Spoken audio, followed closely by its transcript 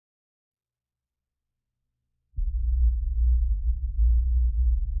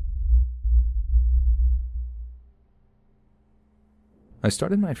I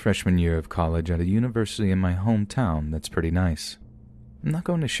started my freshman year of college at a university in my hometown that's pretty nice. I'm not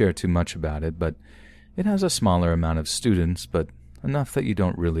going to share too much about it, but it has a smaller amount of students, but enough that you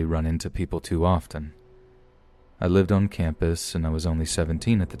don't really run into people too often. I lived on campus, and I was only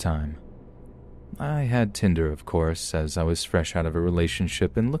 17 at the time. I had Tinder, of course, as I was fresh out of a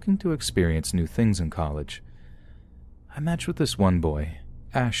relationship and looking to experience new things in college. I matched with this one boy,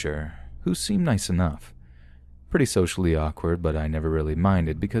 Asher, who seemed nice enough. Pretty socially awkward, but I never really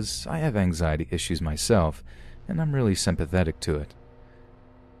minded because I have anxiety issues myself, and I'm really sympathetic to it.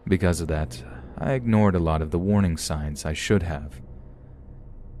 Because of that, I ignored a lot of the warning signs I should have.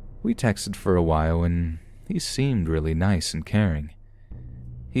 We texted for a while, and he seemed really nice and caring.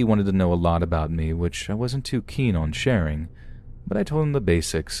 He wanted to know a lot about me, which I wasn't too keen on sharing, but I told him the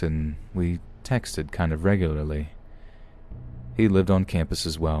basics, and we texted kind of regularly. He lived on campus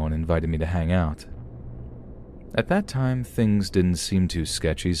as well and invited me to hang out. At that time, things didn't seem too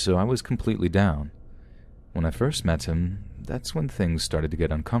sketchy, so I was completely down. When I first met him, that's when things started to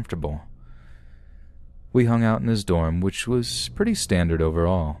get uncomfortable. We hung out in his dorm, which was pretty standard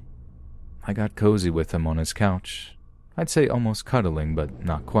overall. I got cozy with him on his couch. I'd say almost cuddling, but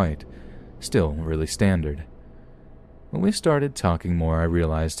not quite. Still really standard. When we started talking more, I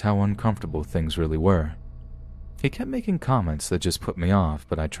realized how uncomfortable things really were. He kept making comments that just put me off,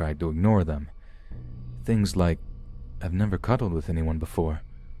 but I tried to ignore them. Things like, "I've never cuddled with anyone before.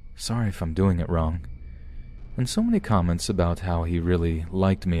 Sorry if I'm doing it wrong." And so many comments about how he really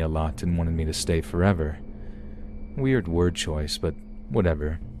liked me a lot and wanted me to stay forever. Weird word choice, but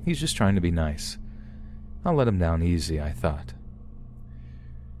whatever. He's just trying to be nice. I'll let him down easy, I thought.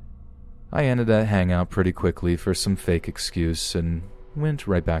 I ended that hangout pretty quickly for some fake excuse and went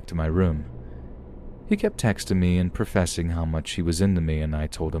right back to my room. He kept texting me and professing how much he was into me, and I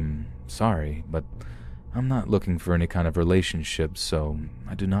told him, "Sorry, but I'm not looking for any kind of relationship, so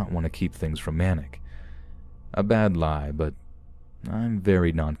I do not want to keep things romantic." A bad lie, but I'm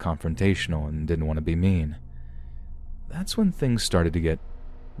very non-confrontational and didn't want to be mean. That's when things started to get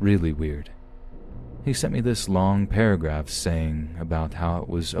really weird. He sent me this long paragraph saying about how it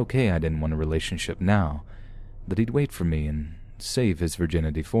was okay I didn't want a relationship now, that he'd wait for me and save his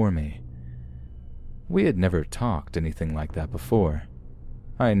virginity for me. We had never talked anything like that before.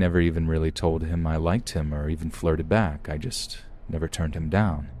 I never even really told him I liked him or even flirted back. I just never turned him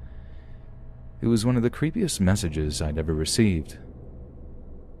down. It was one of the creepiest messages I'd ever received.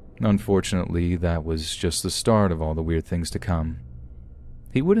 Unfortunately, that was just the start of all the weird things to come.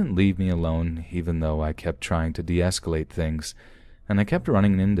 He wouldn't leave me alone, even though I kept trying to de-escalate things, and I kept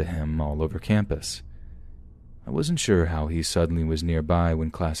running into him all over campus. I wasn't sure how he suddenly was nearby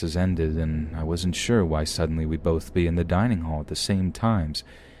when classes ended, and I wasn't sure why suddenly we'd both be in the dining hall at the same times,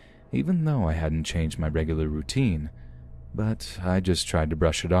 even though I hadn't changed my regular routine, but I just tried to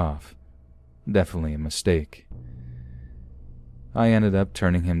brush it off. Definitely a mistake. I ended up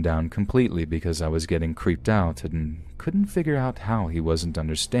turning him down completely because I was getting creeped out and couldn't figure out how he wasn't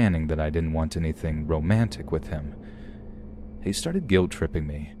understanding that I didn't want anything romantic with him. He started guilt-tripping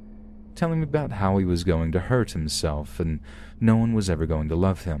me, telling me about how he was going to hurt himself and no one was ever going to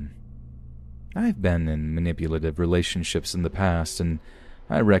love him. I've been in manipulative relationships in the past, and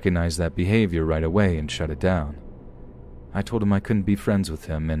I recognized that behavior right away and shut it down. I told him I couldn't be friends with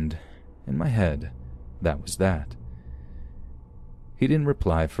him, and in my head, that was that. He didn't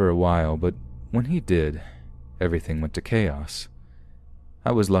reply for a while, but when he did, everything went to chaos.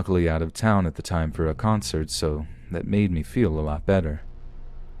 I was luckily out of town at the time for a concert, so that made me feel a lot better.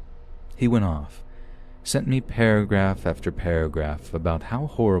 He went off, sent me paragraph after paragraph about how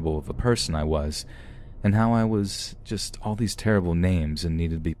horrible of a person I was, and how I was just all these terrible names and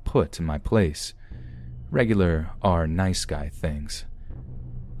needed to be put in my place. Regular nice guy things.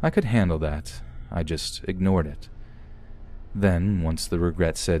 I could handle that, I just ignored it. Then, once the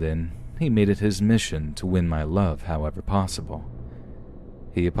regret set in, he made it his mission to win my love however possible.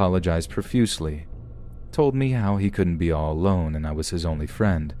 He apologized profusely, told me how he couldn't be all alone and I was his only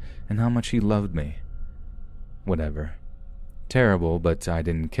friend, and how much he loved me. Whatever. Terrible, but I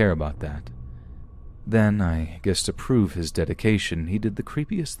didn't care about that. Then, I guess to prove his dedication, he did the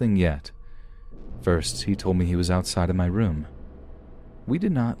creepiest thing yet. First, he told me he was outside of my room. We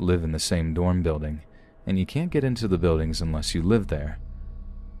did not live in the same dorm building, and you can't get into the buildings unless you live there.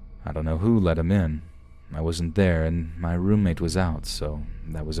 I don't know who let him in. I wasn't there, and my roommate was out, so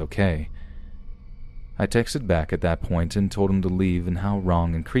that was okay. I texted back at that point and told him to leave and how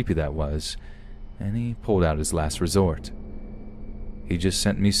wrong and creepy that was, and he pulled out his last resort. He just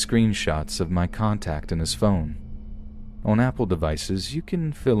sent me screenshots of my contact in his phone. On Apple devices, you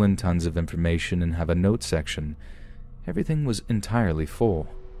can fill in tons of information and have a note section, Everything was entirely full.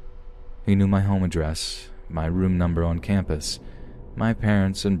 He knew my home address, my room number on campus, my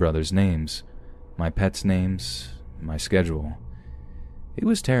parents' and brother's names, my pets' names, my schedule. It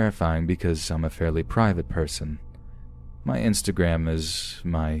was terrifying because I'm a fairly private person. My Instagram is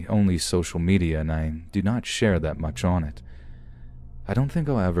my only social media, and I do not share that much on it. I don't think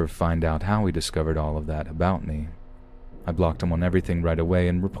I'll ever find out how he discovered all of that about me. I blocked him on everything right away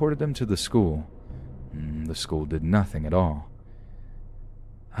and reported him to the school. The school did nothing at all.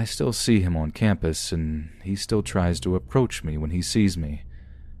 I still see him on campus, and he still tries to approach me when he sees me.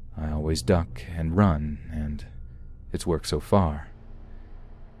 I always duck and run, and it's worked so far.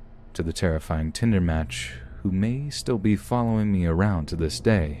 To the terrifying Tinder match, who may still be following me around to this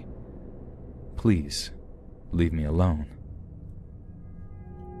day, please leave me alone.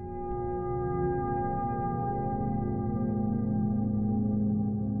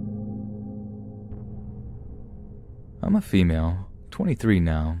 I'm a female, 23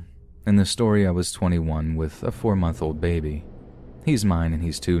 now. In the story, I was 21 with a 4-month-old baby. He's mine and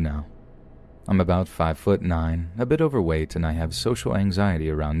he's 2 now. I'm about 5'9", a bit overweight, and I have social anxiety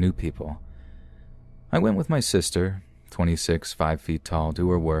around new people. I went with my sister, 26, 5 feet tall, to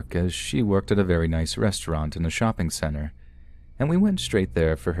her work as she worked at a very nice restaurant in a shopping center, and we went straight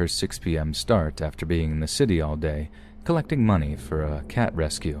there for her 6 p.m. start after being in the city all day, collecting money for a cat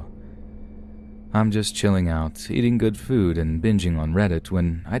rescue. I'm just chilling out, eating good food and binging on Reddit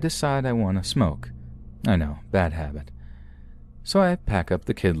when I decide I want to smoke. I know, bad habit. So I pack up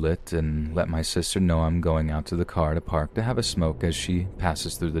the kidlit and let my sister know I'm going out to the car to park to have a smoke as she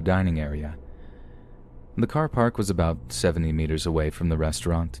passes through the dining area. The car park was about 70 meters away from the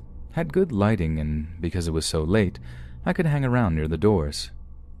restaurant, had good lighting, and because it was so late, I could hang around near the doors.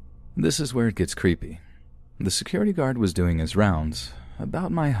 This is where it gets creepy. The security guard was doing his rounds,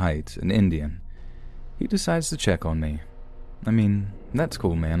 about my height, an Indian. He decides to check on me. I mean, that's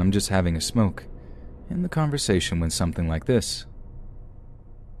cool, man, I'm just having a smoke. And the conversation went something like this.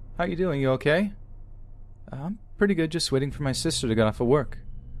 How you doing, you okay? I'm pretty good, just waiting for my sister to get off of work.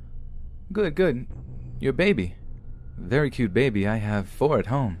 Good. Your baby? Very cute baby, I have 4 at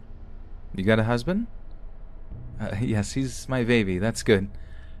home. You got a husband? Yes, he's my baby, that's good.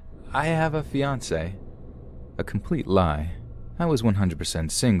 I have a fiancé. A complete lie. I was 100%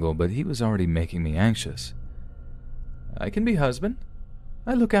 single, but he was already making me anxious. I can be husband.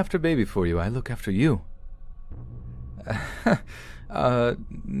 I look after baby for you. I look after you.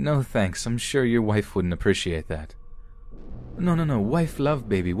 No thanks. I'm sure your wife wouldn't appreciate that. No. Wife love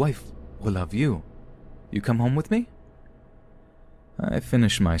baby. Wife will love you. You come home with me? I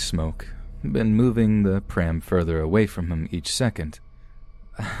finish my smoke. Been moving the pram further away from him each second.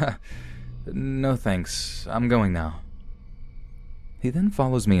 No thanks. I'm going now. He then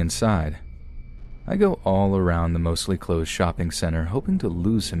follows me inside. I go all around the mostly closed shopping center, hoping to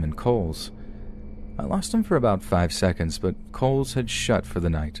lose him in Kohl's. I lost him for about 5 seconds, but Kohl's had shut for the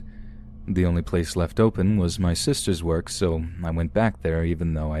night. The only place left open was my sister's work, so I went back there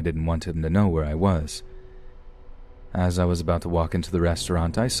even though I didn't want him to know where I was. As I was about to walk into the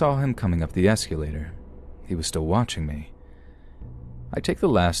restaurant, I saw him coming up the escalator. He was still watching me. I take the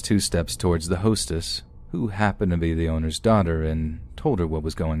last 2 steps towards the hostess, who happened to be the owner's daughter, and told her what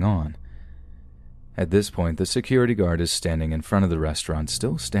was going on. At this point, the security guard is standing in front of the restaurant,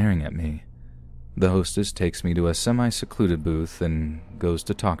 still staring at me. The hostess takes me to a semi-secluded booth and goes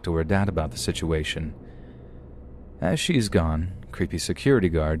to talk to her dad about the situation. As she's gone, creepy security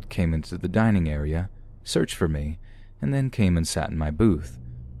guard came into the dining area, searched for me, and then came and sat in my booth,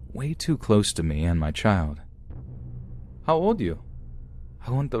 way too close to me and my child. How old you?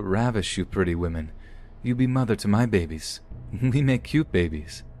 I want to ravish you pretty women. You be mother to my babies. We make cute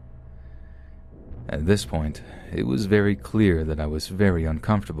babies. At this point, it was very clear that I was very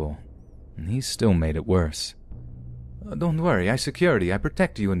uncomfortable, and he still made it worse. Don't worry, I security, I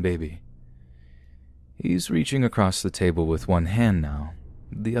protect you and baby. He's reaching across the table with one hand now.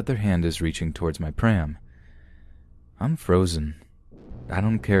 The other hand is reaching towards my pram. I'm frozen. I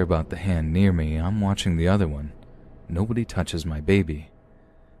don't care about the hand near me, I'm watching the other one. Nobody touches my baby.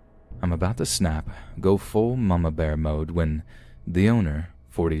 I'm about to snap, go full mama bear mode when the owner,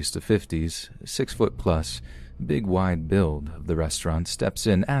 40s to 50s, 6 foot plus, big wide build of the restaurant steps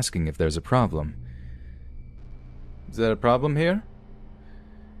in asking if there's a problem. Is that a problem here?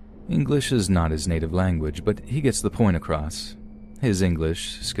 English is not his native language, but he gets the point across. His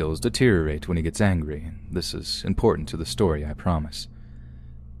English skills deteriorate when he gets angry. This is important to the story, I promise.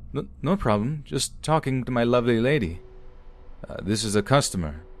 No problem, just talking to my lovely lady. This is a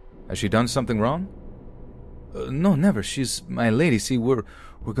customer. Has she done something wrong? No, never. She's my lady. See, we're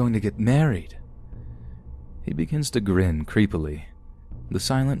going to get married. He begins to grin creepily. The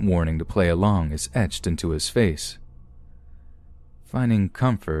silent warning to play along is etched into his face. Finding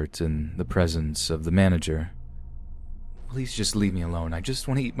comfort in the presence of the manager. "Please just leave me alone. I just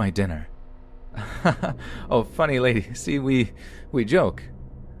want to eat my dinner." "Oh, funny lady. See, we joke."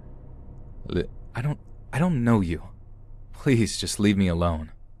 I don't know you. Please just leave me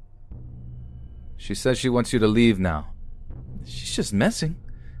alone." "She says she wants you to leave now." "She's just messing.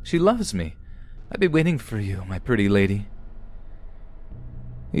 She loves me. I've been waiting for you, my pretty lady."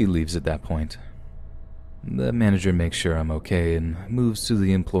 He leaves at that point. The manager makes sure I'm okay and moves to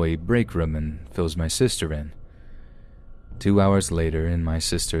the employee break room and fills my sister in. 2 hours later, and my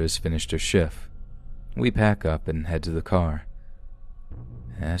sister has finished her shift. We pack up and head to the car.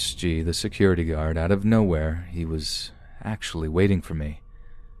 SG, the security guard, out of nowhere, he was actually waiting for me.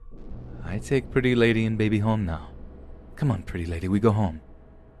 "I take pretty lady and baby home now. Come on, pretty lady, we go home."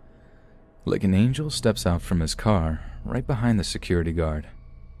 Like an angel steps out from his car, right behind the security guard.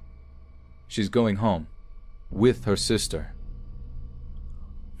 "She's going home. With her sister."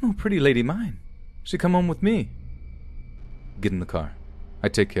 "No, pretty lady mine. She come home with me." "Get in the car. I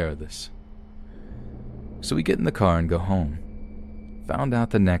take care of this." So we get in the car and go home. Found out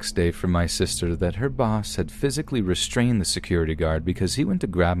the next day from my sister that her boss had physically restrained the security guard because he went to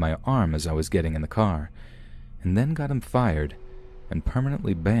grab my arm as I was getting in the car, and then got him fired and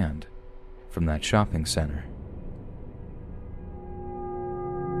permanently banned from that shopping center.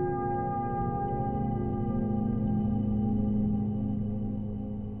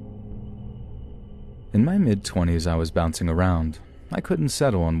 In my mid-20s, I was bouncing around. I couldn't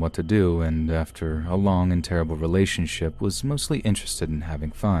settle on what to do, and after a long and terrible relationship, was mostly interested in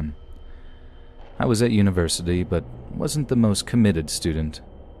having fun. I was at university, but wasn't the most committed student.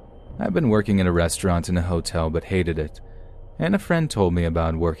 I'd been working in a restaurant and a hotel, but hated it, and a friend told me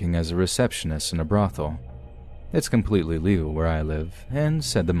about working as a receptionist in a brothel. It's completely legal where I live, and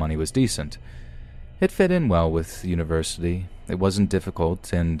said the money was decent. It fit in well with university. It wasn't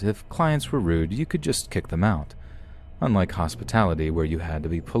difficult, and if clients were rude, you could just kick them out, unlike hospitality where you had to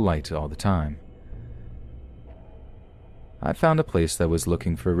be polite all the time. I found a place that was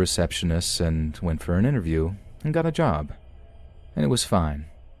looking for receptionists and went for an interview and got a job. And it was fine.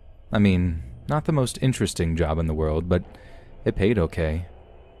 I mean, not the most interesting job in the world, but it paid okay.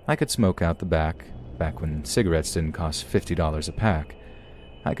 I could smoke out the back when cigarettes didn't cost $50 a pack.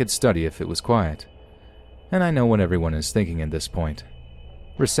 I could study if it was quiet. And I know what everyone is thinking at this point.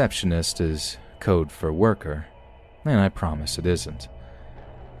 Receptionist is code for worker, and I promise it isn't.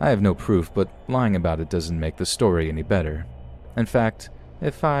 I have no proof, but lying about it doesn't make the story any better. In fact,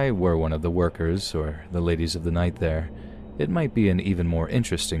 if I were one of the workers or the ladies of the night there, it might be an even more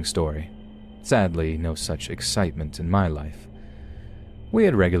interesting story. Sadly, no such excitement in my life. We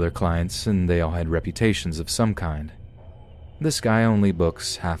had regular clients, and they all had reputations of some kind. This guy only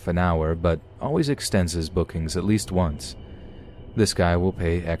books half an hour, but always extends his bookings at least once. This guy will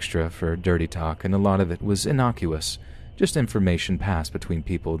pay extra for dirty talk, and a lot of it was innocuous, just information passed between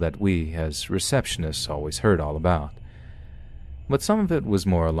people that we, as receptionists, always heard all about. But some of it was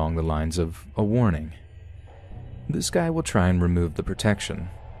more along the lines of a warning. This guy will try and remove the protection.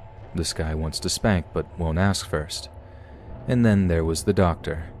 This guy wants to spank but won't ask first. And then there was the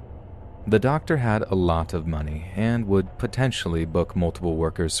doctor. The doctor had a lot of money and would potentially book multiple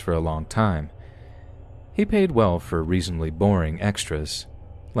workers for a long time. He paid well for reasonably boring extras,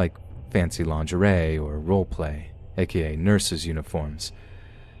 like fancy lingerie or role play, aka nurses' uniforms.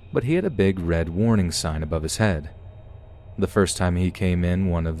 But he had a big red warning sign above his head. The first time he came in,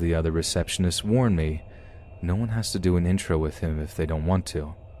 one of the other receptionists warned me, no one has to do an intro with him if they don't want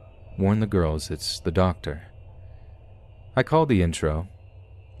to. Warn the girls it's the doctor. I called the intro,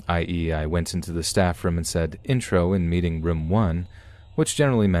 i.e. I went into the staff room and said intro in meeting room 1, which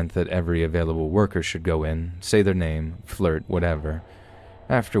generally meant that every available worker should go in, say their name, flirt, whatever,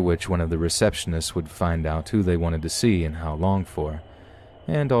 after which one of the receptionists would find out who they wanted to see and how long for,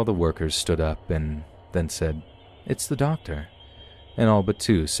 and all the workers stood up and then said, "It's the doctor," and all but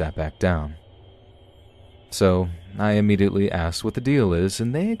 2 sat back down. So I immediately asked what the deal is,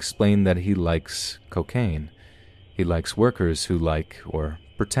 and they explained that he likes cocaine. He likes workers who like or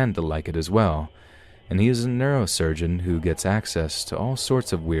pretend to like it as well, and he is a neurosurgeon who gets access to all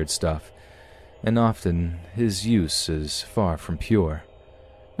sorts of weird stuff, and often his use is far from pure.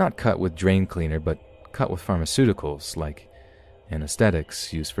 Not cut with drain cleaner, but cut with pharmaceuticals like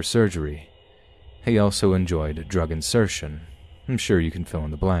anesthetics used for surgery. He also enjoyed drug insertion. I'm sure you can fill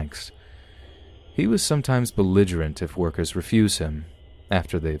in the blanks. He was sometimes belligerent if workers refuse him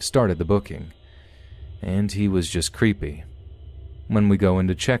after they've started the booking, and he was just creepy. When we go in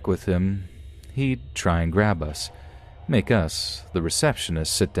to check with him, he'd try and grab us, make us, the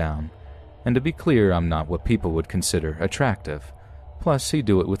receptionist, sit down. And to be clear, I'm not what people would consider attractive. Plus, he'd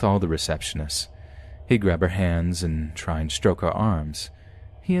do it with all the receptionists. He'd grab our hands and try and stroke our arms.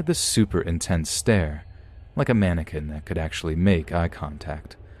 He had this super intense stare, like a mannequin that could actually make eye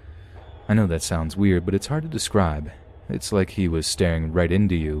contact. I know that sounds weird, but it's hard to describe. It's like he was staring right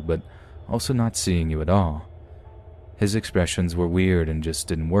into you, but also not seeing you at all. His expressions were weird and just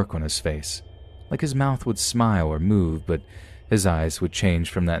didn't work on his face. Like his mouth would smile or move, but his eyes would change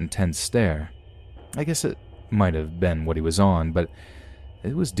from that intense stare. I guess it might have been what he was on, but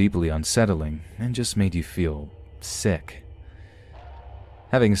it was deeply unsettling and just made you feel sick.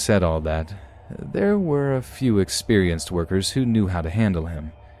 Having said all that, there were a few experienced workers who knew how to handle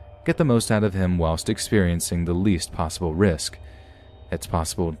him, get the most out of him whilst experiencing the least possible risk. It's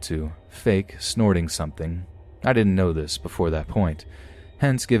possible to fake snorting something. I didn't know this before that point,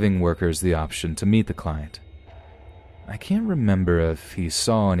 hence giving workers the option to meet the client. I can't remember if he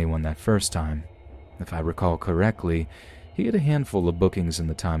saw anyone that first time. If I recall correctly, he had a handful of bookings in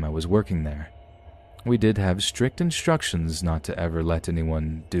the time I was working there. We did have strict instructions not to ever let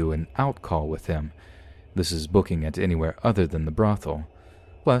anyone do an out call with him. This is booking at anywhere other than the brothel.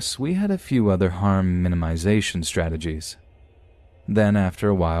 Plus, we had a few other harm minimization strategies. Then, after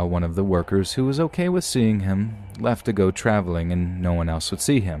a while, one of the workers who was okay with seeing him left to go traveling and no one else would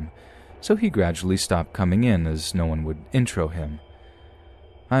see him, so he gradually stopped coming in as no one would intro him.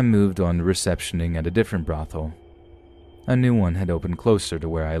 I moved on to receptioning at a different brothel. A new one had opened closer to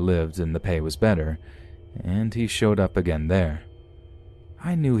where I lived and the pay was better, and he showed up again there.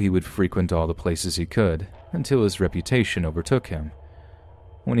 I knew he would frequent all the places he could until his reputation overtook him.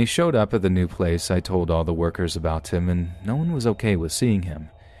 When he showed up at the new place, I told all the workers about him and no one was okay with seeing him.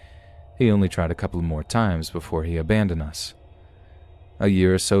 He only tried a couple more times before he abandoned us. A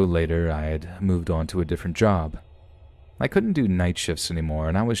year or so later, I had moved on to a different job. I couldn't do night shifts anymore,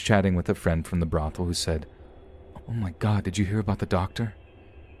 and I was chatting with a friend from the brothel who said, "Oh my God, did you hear about the doctor?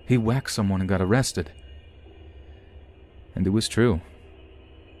 He whacked someone and got arrested." And it was true.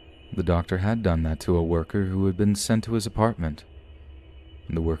 The doctor had done that to a worker who had been sent to his apartment.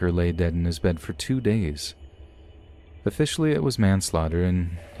 The worker lay dead in his bed for 2 days. Officially, it was manslaughter,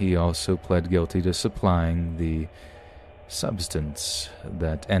 and he also pled guilty to supplying the substance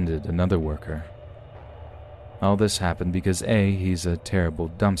that ended another worker. All this happened because A, he's a terrible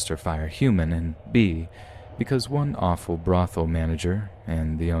dumpster fire human, and B, because one awful brothel manager,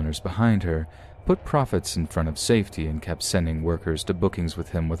 and the owners behind her, put profits in front of safety and kept sending workers to bookings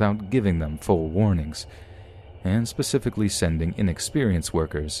with him without giving them full warnings, and specifically sending inexperienced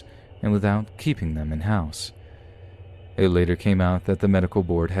workers, and without keeping them in-house. It later came out that the medical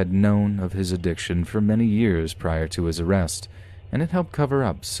board had known of his addiction for many years prior to his arrest, and it helped cover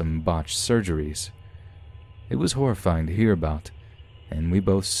up some botched surgeries. It was horrifying to hear about, and we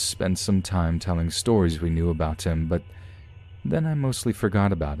both spent some time telling stories we knew about him, but then I mostly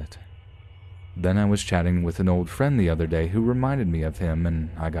forgot about it. Then I was chatting with an old friend the other day who reminded me of him, and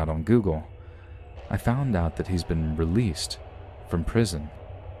I got on Google. I found out that he's been released from prison.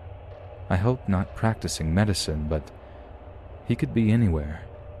 I hope not practicing medicine, but he could be anywhere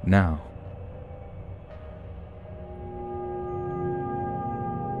now.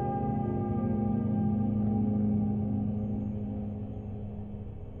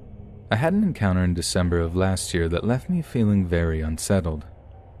 I had an encounter in December of last year that left me feeling very unsettled.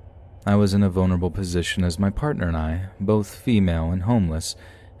 I was in a vulnerable position as my partner and I, both female and homeless,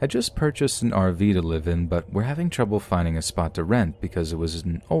 had just purchased an RV to live in, but were having trouble finding a spot to rent because it was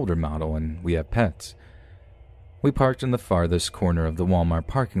an older model and we have pets. We parked in the farthest corner of the Walmart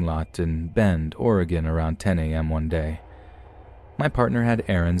parking lot in Bend, Oregon around 10 a.m. one day. My partner had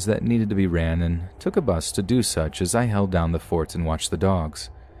errands that needed to be ran and took a bus to do such as I held down the fort and watched the dogs.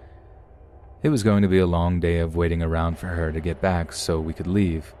 It was going to be a long day of waiting around for her to get back so we could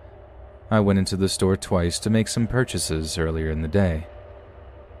leave. I went into the store twice to make some purchases earlier in the day.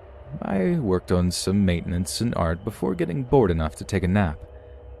 I worked on some maintenance and art before getting bored enough to take a nap.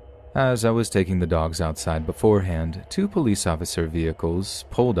 As I was taking the dogs outside beforehand, 2 police officer vehicles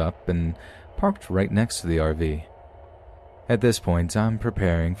pulled up and parked right next to the RV. At this point, I'm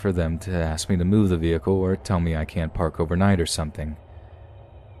preparing for them to ask me to move the vehicle or tell me I can't park overnight or something.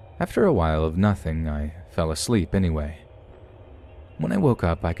 After a while of nothing, I fell asleep anyway. When I woke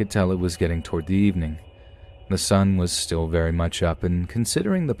up, I could tell it was getting toward the evening. The sun was still very much up, and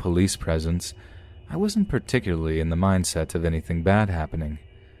considering the police presence, I wasn't particularly in the mindset of anything bad happening.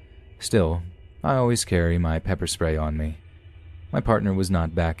 Still, I always carry my pepper spray on me. My partner was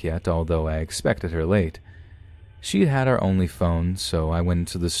not back yet, although I expected her late. She had our only phone, so I went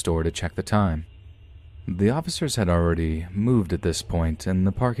into the store to check the time. The officers had already moved at this point, and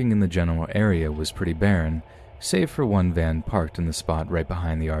the parking in the general area was pretty barren, save for one van parked in the spot right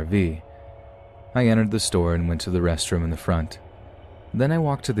behind the RV. I entered the store and went to the restroom in the front. Then I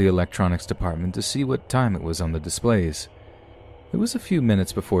walked to the electronics department to see what time it was on the displays. It was a few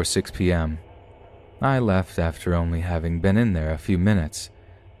minutes before 6 p.m. I left after only having been in there a few minutes.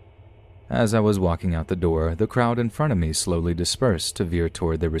 As I was walking out the door, the crowd in front of me slowly dispersed to veer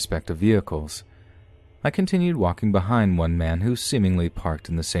toward their respective vehicles. I continued walking behind one man who seemingly parked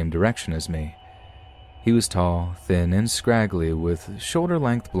in the same direction as me. He was tall, thin, and scraggly with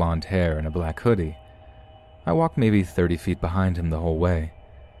shoulder-length blonde hair and a black hoodie. I walked maybe 30 feet behind him the whole way.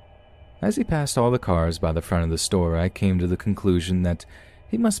 As he passed all the cars by the front of the store, I came to the conclusion that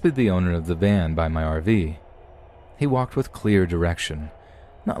he must be the owner of the van by my RV. He walked with clear direction,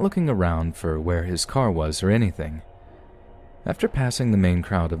 not looking around for where his car was or anything. After passing the main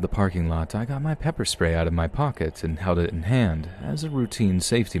crowd of the parking lot, I got my pepper spray out of my pocket and held it in hand as a routine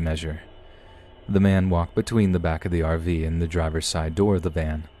safety measure. The man walked between the back of the RV and the driver's side door of the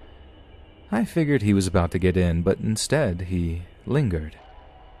van. I figured he was about to get in, but instead he lingered.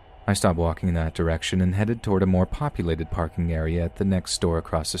 I stopped walking in that direction and headed toward a more populated parking area at the next store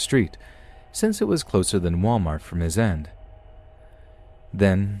across the street, since it was closer than Walmart from his end.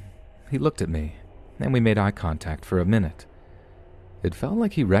 Then he looked at me, and we made eye contact for a minute. It felt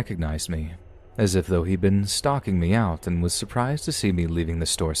like he recognized me, as if though he'd been stalking me out and was surprised to see me leaving the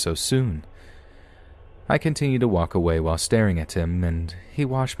store so soon. I continued to walk away while staring at him, and he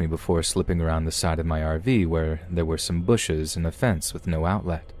watched me before slipping around the side of my RV where there were some bushes and a fence with no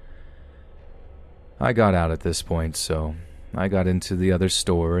outlet. I got out at this point, so I got into the other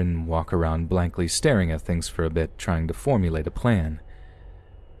store and walked around blankly staring at things for a bit, trying to formulate a plan.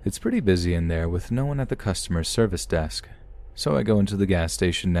 It's pretty busy in there with no one at the customer service desk, so I go into the gas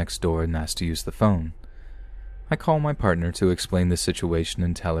station next door and ask to use the phone. I call my partner to explain the situation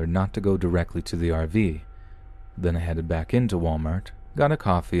and tell her not to go directly to the RV. Then I headed back into Walmart, got a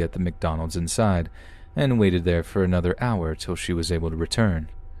coffee at the McDonald's inside, and waited there for another hour till she was able to return.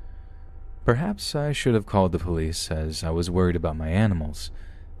 Perhaps I should have called the police, as I was worried about my animals.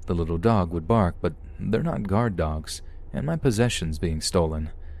 The little dog would bark, but they're not guard dogs, and my possessions being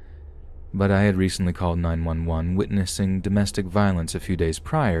stolen. But I had recently called 911 witnessing domestic violence a few days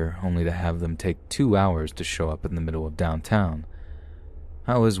prior, only to have them take 2 hours to show up in the middle of downtown.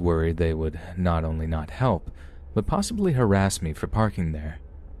 I was worried they would not only not help, but possibly harass me for parking there.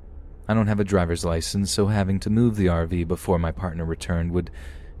 I don't have a driver's license, so having to move the RV before my partner returned would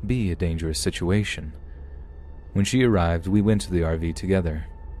be a dangerous situation. When she arrived, we went to the RV together.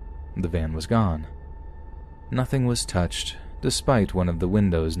 The van was gone. Nothing was touched, despite one of the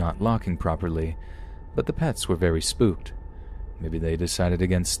windows not locking properly, but the pets were very spooked. Maybe they decided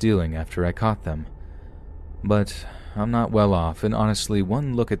against stealing after I caught them. But I'm not well off, and honestly,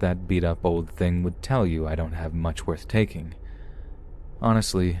 one look at that beat-up old thing would tell you I don't have much worth taking.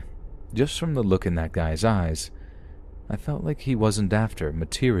 Honestly, just from the look in that guy's eyes, I felt like he wasn't after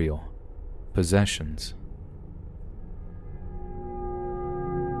material possessions.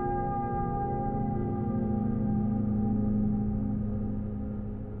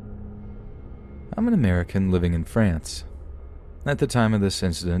 I'm an American living in France. At the time of this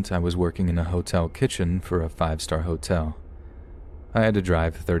incident, I was working in a hotel kitchen for a 5-star hotel. I had to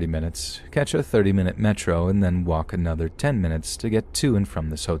drive 30 minutes, catch a 30-minute metro, and then walk another 10 minutes to get to and from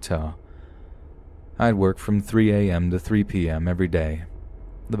this hotel. I'd work from 3 a.m. to 3 p.m. every day.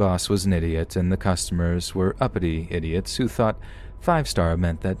 The boss was an idiot, and the customers were uppity idiots who thought 5-star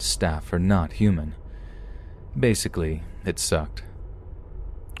meant that staff are not human. Basically, it sucked.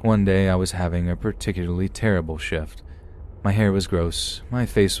 One day I was having a particularly terrible shift. My hair was gross, my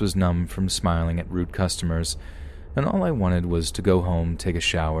face was numb from smiling at rude customers, and all I wanted was to go home, take a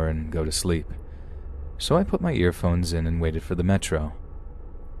shower, and go to sleep. So I put my earphones in and waited for the metro.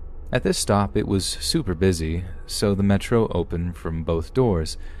 At this stop it was super busy, so the metro opened from both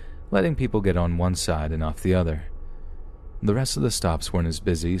doors, letting people get on one side and off the other. The rest of the stops weren't as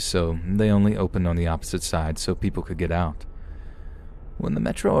busy, so they only opened on the opposite side so people could get out. When the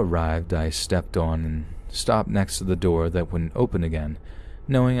metro arrived, I stepped on and stopped next to the door that wouldn't open again,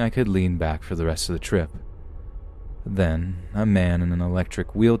 knowing I could lean back for the rest of the trip. Then, a man in an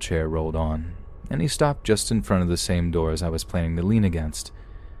electric wheelchair rolled on, and he stopped just in front of the same doors I was planning to lean against.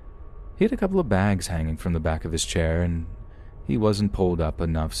 He had a couple of bags hanging from the back of his chair, and he wasn't pulled up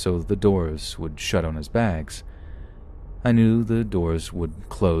enough so the doors would shut on his bags. I knew the doors would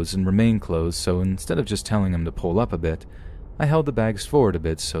close and remain closed, so instead of just telling him to pull up a bit, I held the bags forward a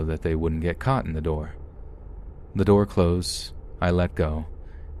bit so that they wouldn't get caught in the door. The door closed, I let go,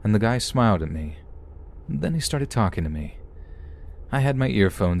 and the guy smiled at me. Then he started talking to me. I had my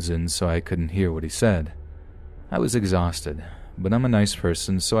earphones in so I couldn't hear what he said. I was exhausted, but I'm a nice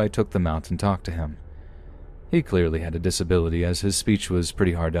person, so I took them out and talked to him. He clearly had a disability, as his speech was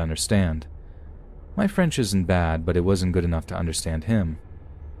pretty hard to understand. My French isn't bad, but it wasn't good enough to understand him.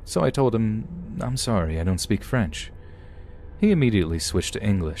 So I told him, I'm sorry, I don't speak French. He immediately switched to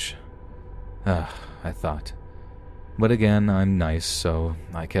English. I thought. But again, I'm nice, so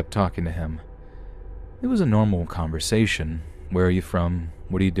I kept talking to him. It was a normal conversation. Where are you from?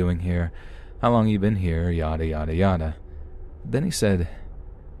 What are you doing here? How long have you been here? Yada, yada, yada. Then he said,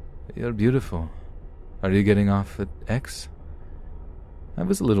 You're beautiful. Are you getting off at X? I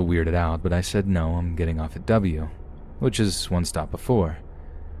was a little weirded out, but I said no, I'm getting off at W, which is one stop before.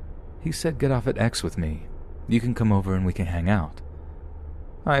 He said get off at X with me. You can come over and we can hang out.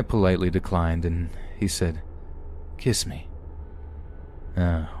 I politely declined, and he said, Kiss me.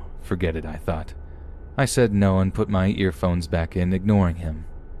 Oh, forget it, I thought. I said no and put my earphones back in, ignoring him.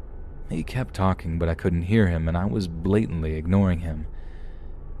 He kept talking, but I couldn't hear him, and I was blatantly ignoring him.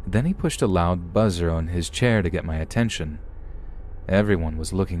 Then he pushed a loud buzzer on his chair to get my attention. Everyone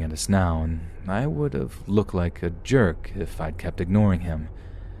was looking at us now, and I would have looked like a jerk if I'd kept ignoring him.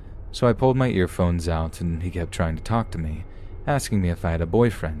 So I pulled my earphones out, and he kept trying to talk to me, asking me if I had a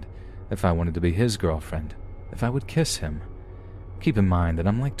boyfriend, if I wanted to be his girlfriend, if I would kiss him. Keep in mind that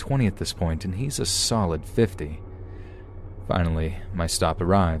I'm like 20 at this point, and he's a solid 50. Finally, my stop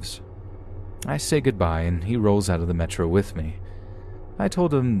arrives. I say goodbye, and he rolls out of the metro with me. I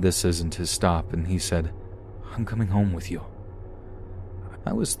told him this isn't his stop, and he said, I'm coming home with you.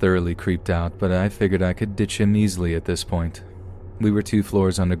 I was thoroughly creeped out, but I figured I could ditch him easily at this point. We were 2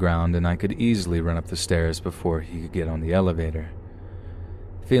 floors underground, and I could easily run up the stairs before he could get on the elevator.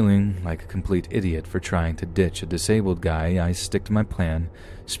 Feeling like a complete idiot for trying to ditch a disabled guy, I stick to my plan,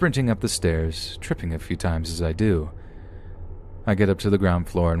 sprinting up the stairs, tripping a few times as I do. I get up to the ground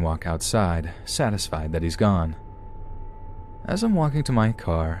floor and walk outside, satisfied that he's gone. As I'm walking to my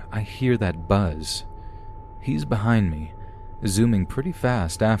car, I hear that buzz. He's behind me, zooming pretty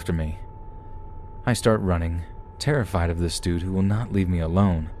fast after me. I start running, terrified of this dude who will not leave me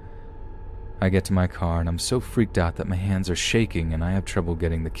alone. I get to my car and I'm so freaked out that my hands are shaking and I have trouble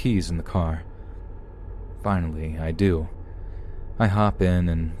getting the keys in the car. Finally, I do. I hop in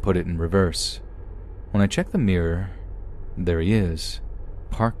and put it in reverse. When I check the mirror, there he is,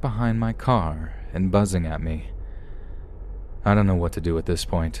 parked behind my car and buzzing at me. I don't know what to do at this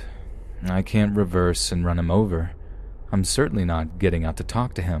point. I can't reverse and run him over. I'm certainly not getting out to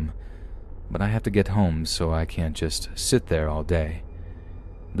talk to him, but I have to get home, so I can't just sit there all day.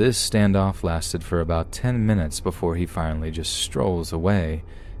 This standoff lasted for about 10 minutes before he finally just strolls away,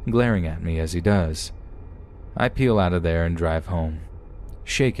 glaring at me as he does. I peel out of there and drive home,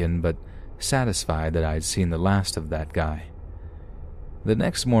 shaken but satisfied that I'd seen the last of that guy. The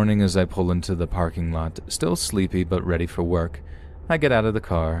next morning, as I pull into the parking lot, still sleepy but ready for work, I get out of the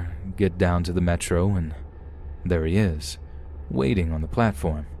car, get down to the metro, and there he is, waiting on the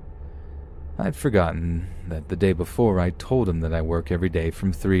platform. I'd forgotten that the day before I told him that I work every day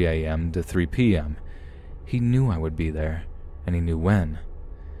from 3 a.m. to 3 p.m. He knew I would be there, and he knew when.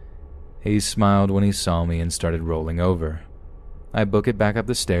 He smiled when he saw me and started rolling over. I book it back up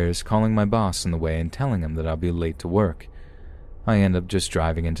the stairs, calling my boss on the way and telling him that I'll be late to work. I end up just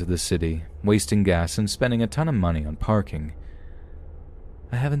driving into the city, wasting gas and spending a ton of money on parking.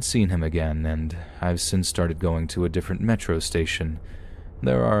 I haven't seen him again, and I've since started going to a different metro station.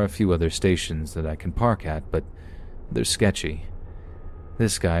 There are a few other stations that I can park at, but they're sketchy.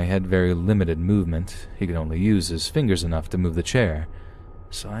 This guy had very limited movement. He could only use his fingers enough to move the chair,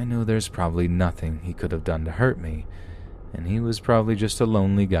 so I know there's probably nothing he could have done to hurt me, and he was probably just a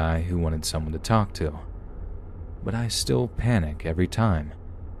lonely guy who wanted someone to talk to. But I still panic every time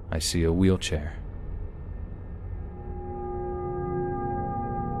I see a wheelchair.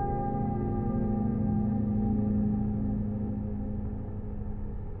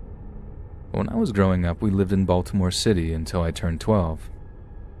 When I was growing up, we lived in Baltimore City until I turned 12.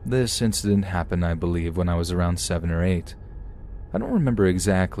 This incident happened, I believe, when I was around 7 or 8. I don't remember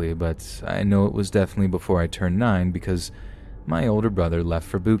exactly, but I know it was definitely before I turned 9 because my older brother left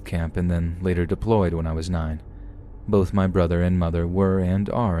for boot camp and then later deployed when I was 9. Both my brother and mother were and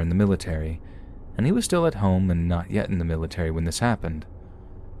are in the military, and he was still at home and not yet in the military when this happened.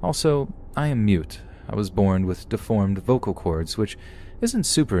 Also, I am mute. I was born with deformed vocal cords, which isn't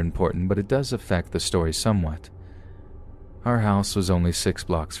super important, but it does affect the story somewhat. Our house was only 6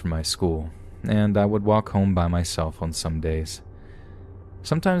 blocks from my school, and I would walk home by myself on some days.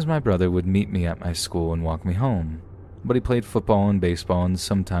 Sometimes my brother would meet me at my school and walk me home. but he played football and baseball and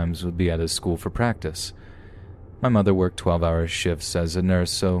sometimes would be at his school for practice. My mother worked 12-hour shifts as a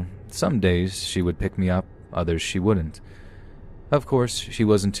nurse, so some days she would pick me up, others she wouldn't. Of course, she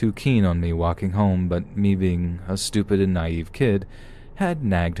wasn't too keen on me walking home, but me being a stupid and naive kid had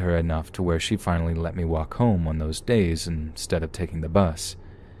nagged her enough to where she finally let me walk home on those days instead of taking the bus.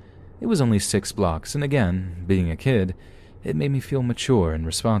 It was only 6 blocks, and again, being a kid, it made me feel mature and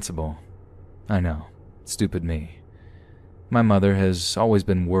responsible. I know, stupid me. My mother has always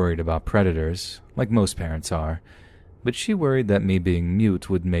been worried about predators, like most parents are, but she worried that me being mute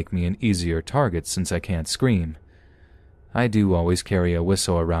would make me an easier target since I can't scream. I do always carry a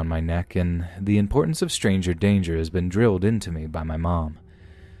whistle around my neck, and the importance of stranger danger has been drilled into me by my mom.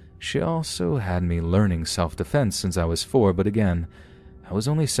 She also had me learning self-defense since I was 4, but again, I was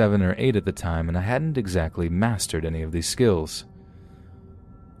only 7 or 8 at the time, and I hadn't exactly mastered any of these skills.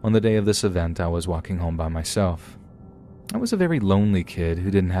 On the day of this event, I was walking home by myself. I was a very lonely kid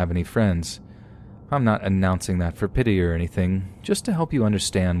who didn't have any friends. I'm not announcing that for pity or anything, just to help you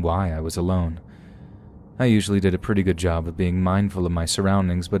understand why I was alone. I usually did a pretty good job of being mindful of my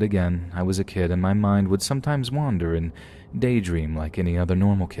surroundings, but again, I was a kid and my mind would sometimes wander and daydream like any other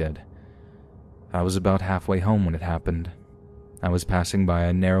normal kid. I was about halfway home when it happened. I was passing by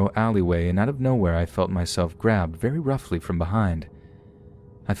a narrow alleyway, and out of nowhere I felt myself grabbed very roughly from behind.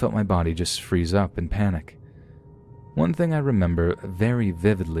 I felt my body just freeze up in panic. One thing I remember very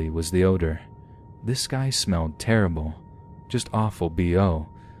vividly was the odor. This guy smelled terrible, just awful BO,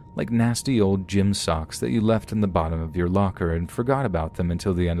 like nasty old gym socks that you left in the bottom of your locker and forgot about them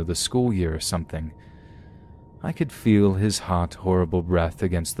until the end of the school year or something. I could feel his hot, horrible breath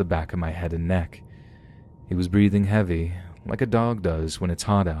against the back of my head and neck. He was breathing heavy, like a dog does when it's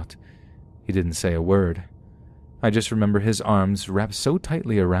hot out. He didn't say a word. I just remember his arms wrapped so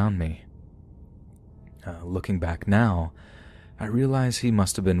tightly around me. Looking back now, I realize he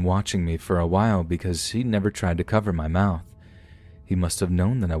must have been watching me for a while because he never tried to cover my mouth. He must have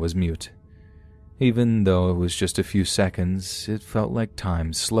known that I was mute. Even though it was just a few seconds, it felt like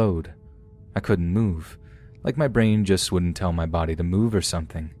time slowed. I couldn't move, like my brain just wouldn't tell my body to move or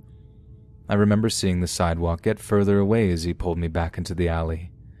something. I remember seeing the sidewalk get further away as he pulled me back into the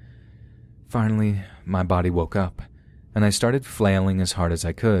alley. Finally, my body woke up, and I started flailing as hard as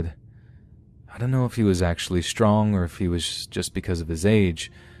I could. I don't know if he was actually strong or if he was just because of his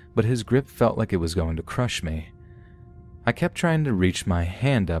age, but his grip felt like it was going to crush me. I kept trying to reach my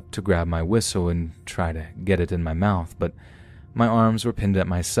hand up to grab my whistle and try to get it in my mouth, but my arms were pinned at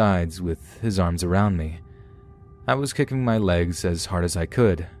my sides with his arms around me. I was kicking my legs as hard as I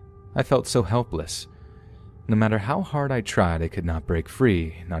could. I felt so helpless. No matter how hard I tried, I could not break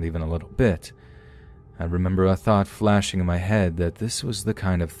free, not even a little bit. I remember a thought flashing in my head that this was the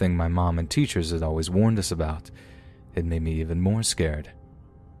kind of thing my mom and teachers had always warned us about. It made me even more scared.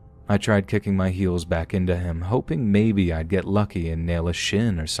 I tried kicking my heels back into him, hoping maybe I'd get lucky and nail a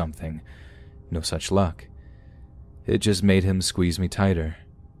shin or something. No such luck. It just made him squeeze me tighter.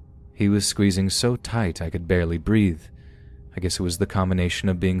 He was squeezing so tight I could barely breathe. I guess it was the combination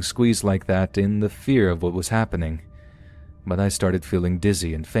of being squeezed like that and the fear of what was happening. But I started feeling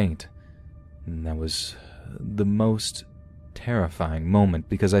dizzy and faint. And that was the most terrifying moment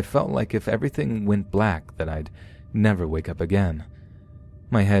because I felt like if everything went black that I'd never wake up again.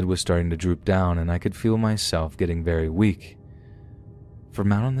 My head was starting to droop down and I could feel myself getting very weak.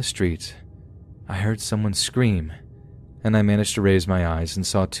 From out on the street, I heard someone scream, and I managed to raise my eyes and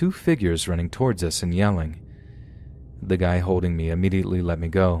saw 2 figures running towards us and yelling. The guy holding me immediately let me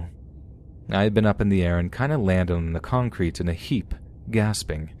go. I had been up in the air and kind of landed on the concrete in a heap,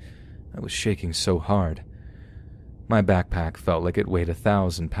 gasping. I was shaking so hard. My backpack felt like it weighed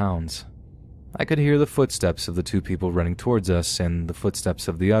 1,000 pounds. I could hear the footsteps of the 2 people running towards us and the footsteps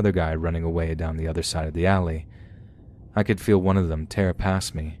of the other guy running away down the other side of the alley. I could feel one of them tear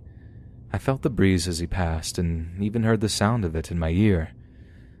past me. I felt the breeze as he passed and even heard the sound of it in my ear.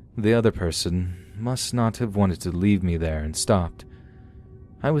 The other person must not have wanted to leave me there and stopped.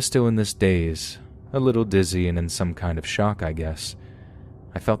 I was still in this daze, a little dizzy and in some kind of shock, I guess.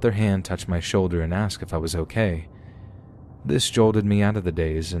 I felt their hand touch my shoulder and ask if I was okay. This jolted me out of the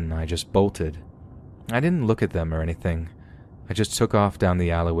daze and I just bolted. I didn't look at them or anything. I just took off down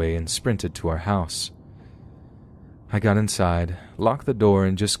the alleyway and sprinted to our house. I got inside, locked the door,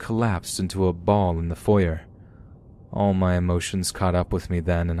 and just collapsed into a ball in the foyer. All my emotions caught up with me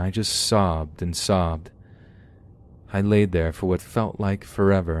then, and I just sobbed and sobbed. I laid there for what felt like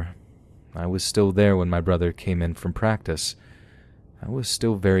forever. I was still there when my brother came in from practice. I was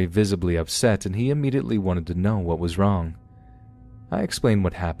still very visibly upset, and he immediately wanted to know what was wrong. I explained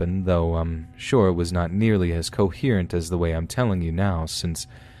what happened, though I'm sure it was not nearly as coherent as the way I'm telling you now, since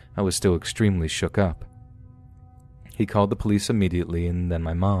I was still extremely shook up. He called the police immediately, and then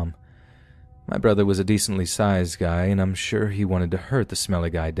my mom. My brother was a decently sized guy, and I'm sure he wanted to hurt the smelly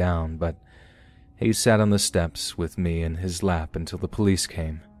guy down, but he sat on the steps with me in his lap until the police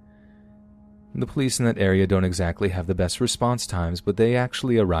came. The police in that area don't exactly have the best response times, but they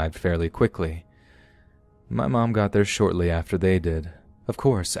actually arrived fairly quickly. My mom got there shortly after they did, of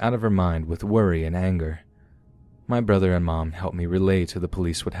course, out of her mind with worry and anger. My brother and mom helped me relay to the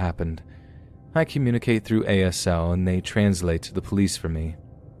police what happened. I communicate through ASL and they translate to the police for me.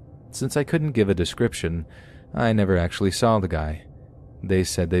 Since I couldn't give a description, I never actually saw the guy. They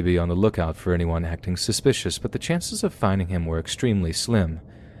said they'd be on the lookout for anyone acting suspicious, but the chances of finding him were extremely slim.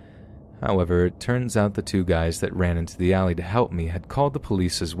 However, it turns out the two guys that ran into the alley to help me had called the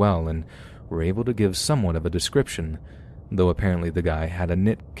police as well and were able to give somewhat of a description, though apparently the guy had a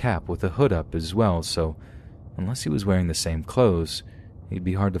knit cap with a hood up as well, so unless he was wearing the same clothes, he'd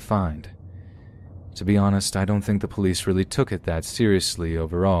be hard to find. To be honest, I don't think the police really took it that seriously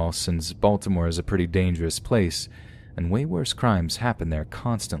overall, since Baltimore is a pretty dangerous place, and way worse crimes happen there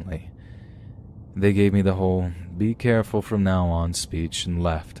constantly. They gave me the whole "be careful from now on" speech and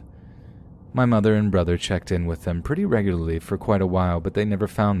left. My mother and brother checked in with them pretty regularly for quite a while, but they never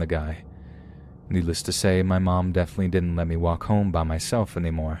found the guy. Needless to say, my mom definitely didn't let me walk home by myself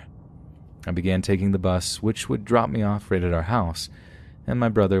anymore. I began taking the bus, which would drop me off right at our house, and my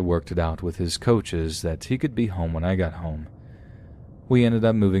brother worked it out with his coaches that he could be home when I got home. We ended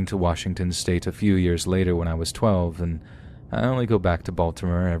up moving to Washington State a few years later when I was 12, and I only go back to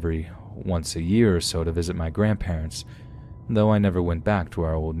Baltimore every once a year or so to visit my grandparents, though I never went back to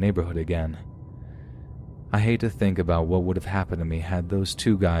our old neighborhood again. I hate to think about what would have happened to me had those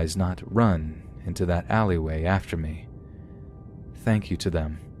two guys not run into that alleyway after me. Thank you to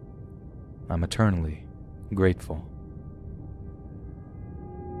them. I'm eternally grateful.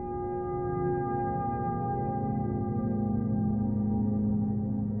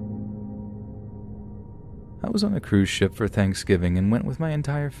 I was on a cruise ship for Thanksgiving and went with my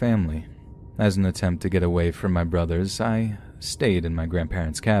entire family. As an attempt to get away from my brothers, I stayed in my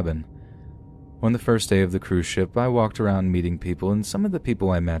grandparents' cabin. On the first day of the cruise ship, I walked around meeting people, and some of the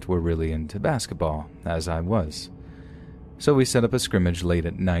people I met were really into basketball, as I was. So we set up a scrimmage late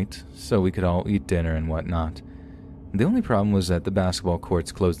at night, so we could all eat dinner and whatnot. The only problem was that the basketball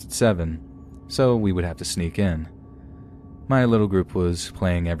courts closed at 7, so we would have to sneak in. My little group was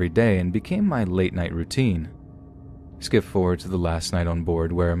playing every day and became my late-night routine. Skip forward to the last night on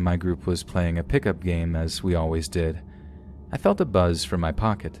board where my group was playing a pickup game as we always did. I felt a buzz from my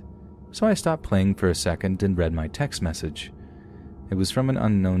pocket, so I stopped playing for a second and read my text message. It was from an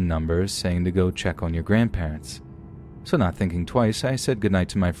unknown number saying to go check on your grandparents. So not thinking twice, I said goodnight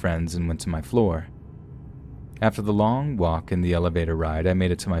to my friends and went to my floor. After the long walk and the elevator ride, I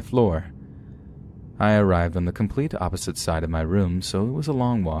made it to my floor. I arrived on the complete opposite side of my room, so it was a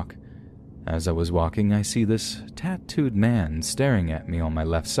long walk. As I was walking, I see this tattooed man staring at me on my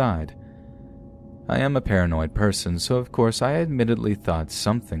left side. I am a paranoid person, so of course I admittedly thought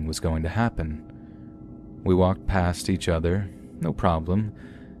something was going to happen. We walked past each other, no problem,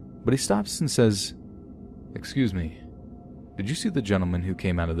 but he stops and says, "Excuse me, did you see the gentleman who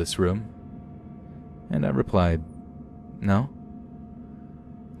came out of this room?" And I replied, "No."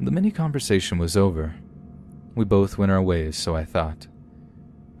 The mini-conversation was over. We both went our ways, so I thought.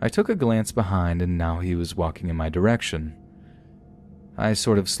 I took a glance behind, and now he was walking in my direction. I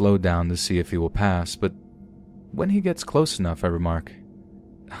sort of slowed down to see if he will pass, but when he gets close enough, I remark,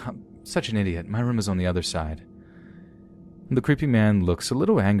 "I'm such an idiot, my room is on the other side." The creepy man looks a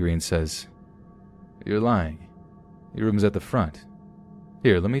little angry and says, "You're lying. Your room's at the front.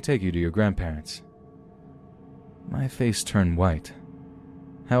 Here, let me take you to your grandparents." My face turned white.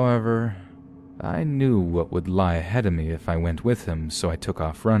 However, I knew what would lie ahead of me if I went with him, so I took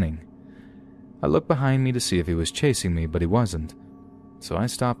off running. I looked behind me to see if he was chasing me, but he wasn't, so I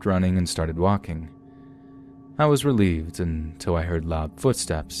stopped running and started walking. I was relieved until I heard loud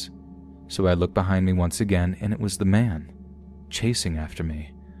footsteps, so I looked behind me once again, and it was the man, chasing after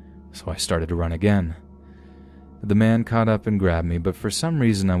me, so I started to run again. The man caught up and grabbed me, but for some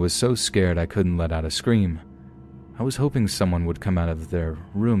reason I was so scared I couldn't let out a scream. I was hoping someone would come out of their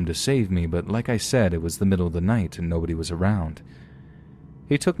room to save me, but like I said, it was the middle of the night and nobody was around.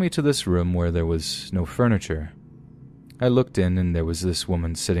 He took me to this room where there was no furniture. I looked in and there was this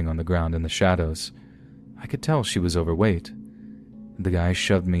woman sitting on the ground in the shadows. I could tell she was overweight. The guy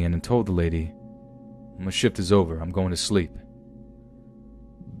shoved me in and told the lady, "My shift is over, I'm going to sleep."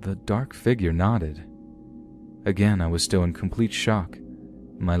 The dark figure nodded. Again, I was still in complete shock.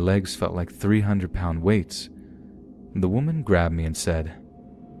 My legs felt like 300-pound weights. The woman grabbed me and said,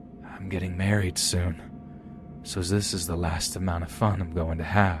 "I'm getting married soon, so this is the last amount of fun I'm going to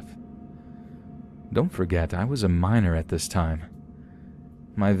have." Don't forget, I was a minor at this time.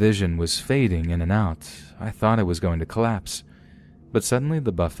 My vision was fading in and out. I thought I was going to collapse, but suddenly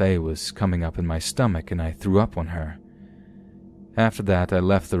the buffet was coming up in my stomach and I threw up on her. After that, I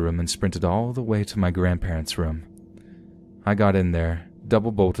left the room and sprinted all the way to my grandparents' room. I got in there,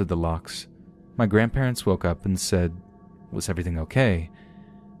 double-bolted the locks. My grandparents woke up and said, "Was everything okay?"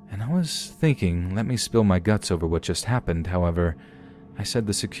 And I was thinking, let me spill my guts over what just happened. However, I said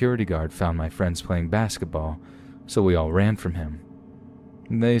the security guard found my friends playing basketball, so we all ran from him.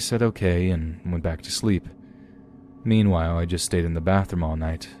 They said okay and went back to sleep. Meanwhile, I just stayed in the bathroom all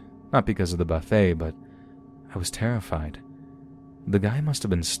night, not because of the buffet, but I was terrified. The guy must have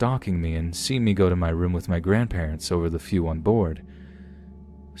been stalking me and seen me go to my room with my grandparents over the few on board.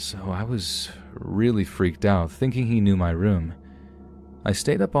 So I was really freaked out, thinking he knew my room. I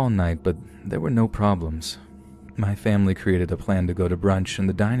stayed up all night, but there were no problems. My family created a plan to go to brunch in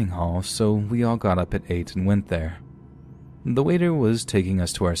the dining hall, so we all got up at 8 and went there. The waiter was taking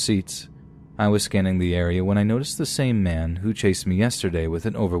us to our seats. I was scanning the area when I noticed the same man who chased me yesterday with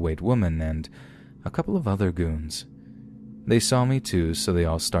an overweight woman and a couple of other goons. They saw me too, so they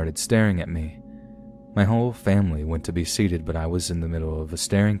all started staring at me. My whole family went to be seated, but I was in the middle of a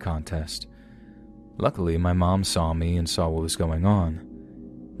staring contest. Luckily, my mom saw me and saw what was going on.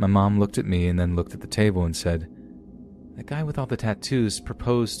 My mom looked at me and then looked at the table and said, "The guy with all the tattoos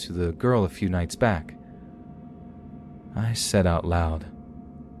proposed to the girl a few nights back." I said out loud,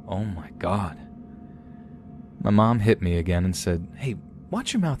 "Oh my God." My mom hit me again and said, "Hey,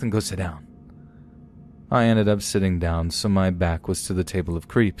 watch your mouth and go sit down." I ended up sitting down, so my back was to the table of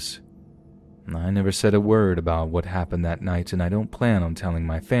creeps. I never said a word about what happened that night, and I don't plan on telling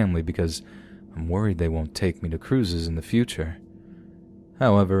my family because I'm worried they won't take me to cruises in the future.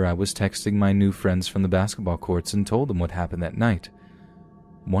 However, I was texting my new friends from the basketball courts and told them what happened that night.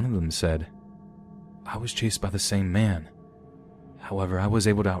 One of them said, "I was chased by the same man. However, I was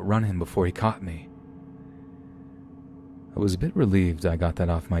able to outrun him before he caught me." I was a bit relieved I got that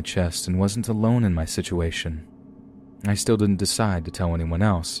off my chest and wasn't alone in my situation. I still didn't decide to tell anyone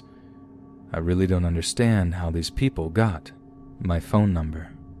else. I really don't understand how these people got my phone number.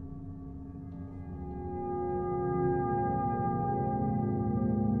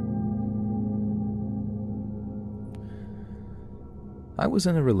 I was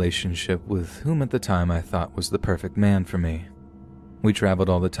in a relationship with whom at the time I thought was the perfect man for me. We traveled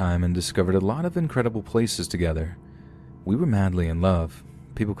all the time and discovered a lot of incredible places together. We were madly in love.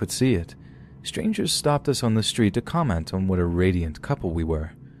 People could see it. Strangers stopped us on the street to comment on what a radiant couple we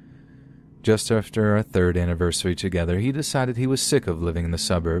were. Just after our 3rd anniversary together, he decided he was sick of living in the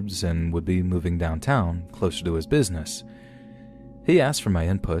suburbs and would be moving downtown, closer to his business. He asked for my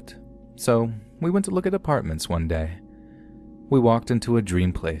input, so we went to look at apartments one day. We walked into a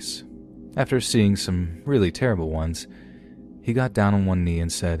dream place. After seeing some really terrible ones, he got down on one knee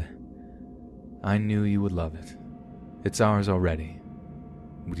and said, "I knew you would love it. It's ours already.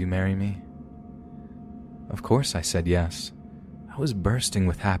 Would you marry me?" Of course I said yes. I was bursting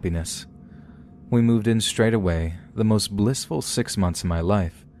with happiness. We moved in straight away, the most blissful 6 months of my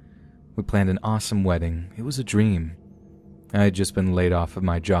life. We planned an awesome wedding. It was a dream. I had just been laid off of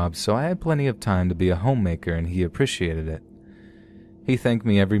my job, so I had plenty of time to be a homemaker, and he appreciated it. He thanked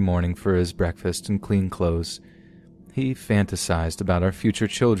me every morning for his breakfast and clean clothes. He fantasized about our future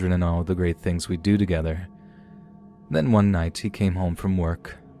children and all the great things we'd do together. Then one night he came home from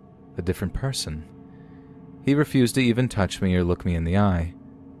work, a different person. He refused to even touch me or look me in the eye.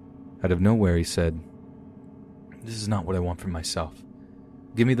 Out of nowhere he said, "This is not what I want for myself.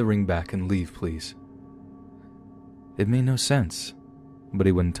 Give me the ring back and leave, please." It made no sense, but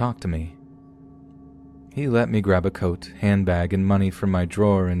he wouldn't talk to me. He let me grab a coat, handbag, and money from my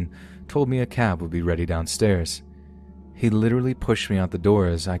drawer and told me a cab would be ready downstairs. He literally pushed me out the door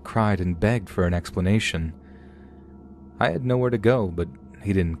as I cried and begged for an explanation. I had nowhere to go, but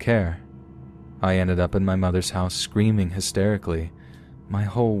he didn't care. I ended up in my mother's house screaming hysterically. My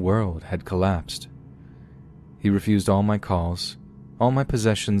whole world had collapsed. He refused all my calls. All my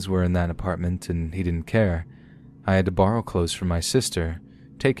possessions were in that apartment, and he didn't care. I had to borrow clothes from my sister,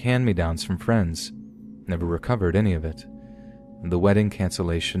 take hand-me-downs from friends. Never recovered any of it. The wedding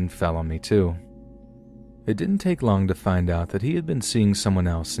cancellation fell on me too. It didn't take long to find out that he had been seeing someone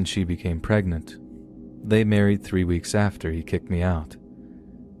else and she became pregnant. They married 3 weeks after he kicked me out.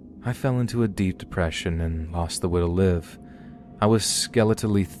 I fell into a deep depression and lost the will to live. I was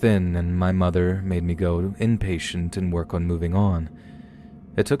skeletally thin, and my mother made me go inpatient and work on moving on.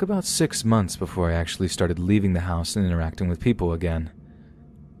 It took about 6 months before I actually started leaving the house and interacting with people again.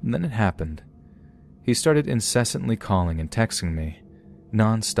 And then it happened. He started incessantly calling and texting me,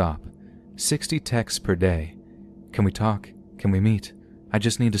 non-stop, 60 texts per day. Can we talk? Can we meet? I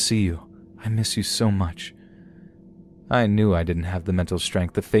just need to see you. I miss you so much. I knew I didn't have the mental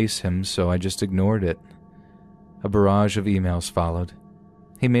strength to face him, so I just ignored it. A barrage of emails followed.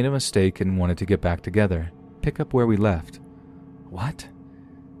 He made a mistake and wanted to get back together, pick up where we left. What?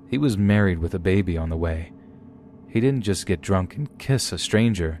 He was married with a baby on the way. He didn't just get drunk and kiss a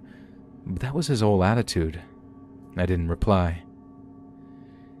stranger. That was his whole attitude. I didn't reply.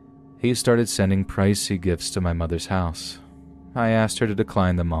 He started sending pricey gifts to my mother's house. I asked her to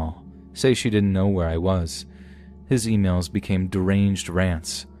decline them all, say she didn't know where I was. His emails became deranged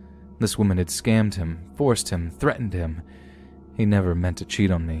rants. This woman had scammed him, forced him, threatened him. He never meant to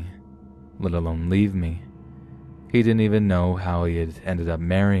cheat on me, let alone leave me. He didn't even know how he had ended up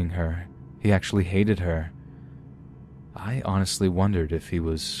marrying her. He actually hated her. I honestly wondered if he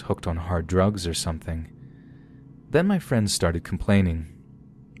was hooked on hard drugs or something. Then my friends started complaining.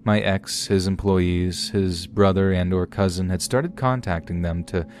 My ex, his employees, his brother and/or cousin had started contacting them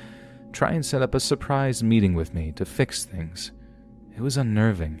to try and set up a surprise meeting with me to fix things. It was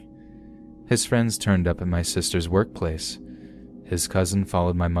unnerving. His friends turned up at my sister's workplace. His cousin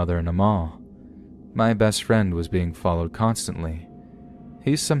followed my mother in a mall. My best friend was being followed constantly.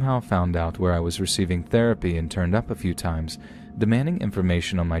 He somehow found out where I was receiving therapy and turned up a few times, demanding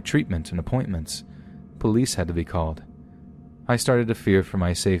information on my treatment and appointments. Police had to be called. I started to fear for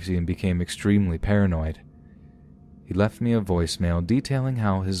my safety and became extremely paranoid. He left me a voicemail detailing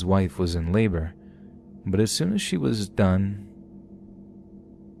how his wife was in labor, but as soon as she was done,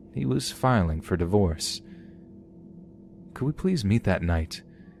 he was filing for divorce. Could we please meet that night?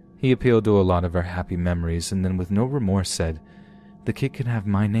 He appealed to a lot of our happy memories and then with no remorse said, "The kid can have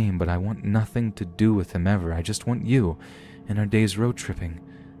my name, but I want nothing to do with him ever. I just want you and our days road tripping.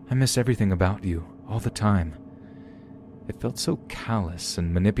 I miss everything about you, all the time." It felt so callous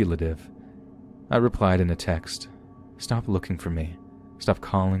and manipulative. I replied in a text, "Stop looking for me. Stop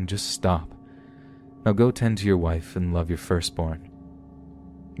calling, just stop. Now go tend to your wife and love your firstborn."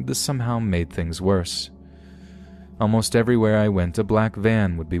 This somehow made things worse. Almost everywhere I went, a black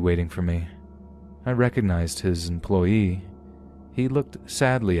van would be waiting for me. I recognized his employee. He looked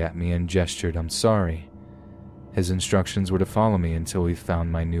sadly at me and gestured, "I'm sorry." His instructions were to follow me until we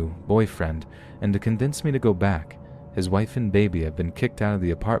found my new boyfriend and to convince me to go back. His wife and baby had been kicked out of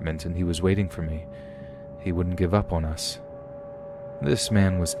the apartment and he was waiting for me. He wouldn't give up on us. This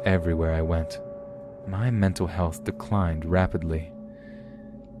man was everywhere I went. My mental health declined rapidly.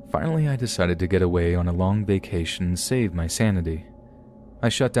 Finally, I decided to get away on a long vacation and save my sanity. I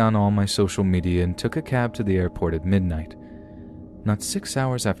shut down all my social media and took a cab to the airport at midnight. Not 6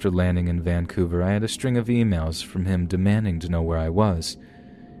 hours after landing in Vancouver, I had a string of emails from him demanding to know where I was.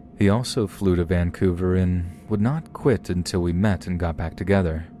 He also flew to Vancouver and would not quit until we met and got back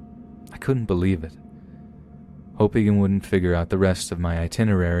together. I couldn't believe it. Hoping he wouldn't figure out the rest of my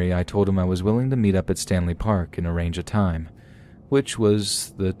itinerary, I told him I was willing to meet up at Stanley Park and arrange a time, which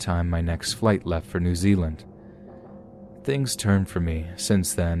was the time my next flight left for New Zealand. Things turned for me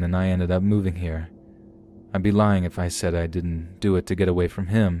since then, and I ended up moving here. I'd be lying if I said I didn't do it to get away from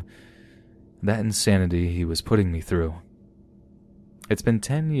him, that insanity he was putting me through. It's been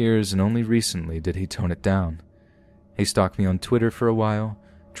 10 years and only recently did he tone it down. He stalked me on Twitter for a while,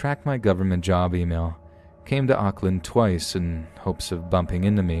 tracked my government job email, came to Auckland twice in hopes of bumping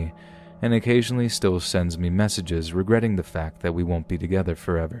into me, and occasionally still sends me messages regretting the fact that we won't be together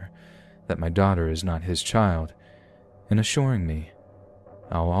forever, that my daughter is not his child, and assuring me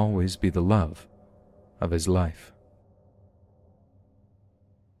I'll always be the love of his life.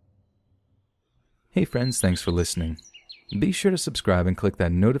 Hey friends, thanks for listening. Be sure to subscribe and click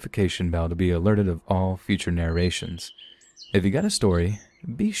that notification bell to be alerted of all future narrations. If you got a story,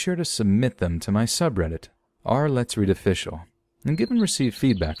 be sure to submit them to my subreddit, /LetsReadOfficial, and give and receive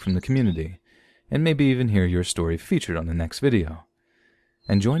feedback from the community, and maybe even hear your story featured on the next video.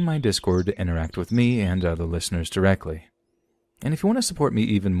 And join my Discord to interact with me and other listeners directly. And if you want to support me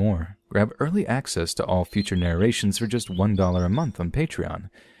even more, grab early access to all future narrations for just $1 a month on Patreon,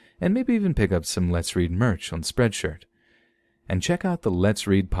 and maybe even pick up some Let's Read merch on Spreadshirt. And check out the Let's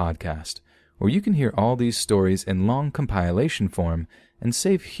Read podcast, where you can hear all these stories in long compilation form and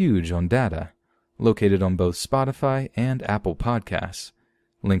save huge on data, located on both Spotify and Apple Podcasts.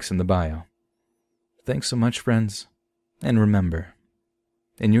 Links in the bio. Thanks so much, friends. And remember,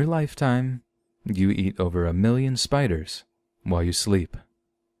 in your lifetime, you eat over 1 million spiders while you sleep.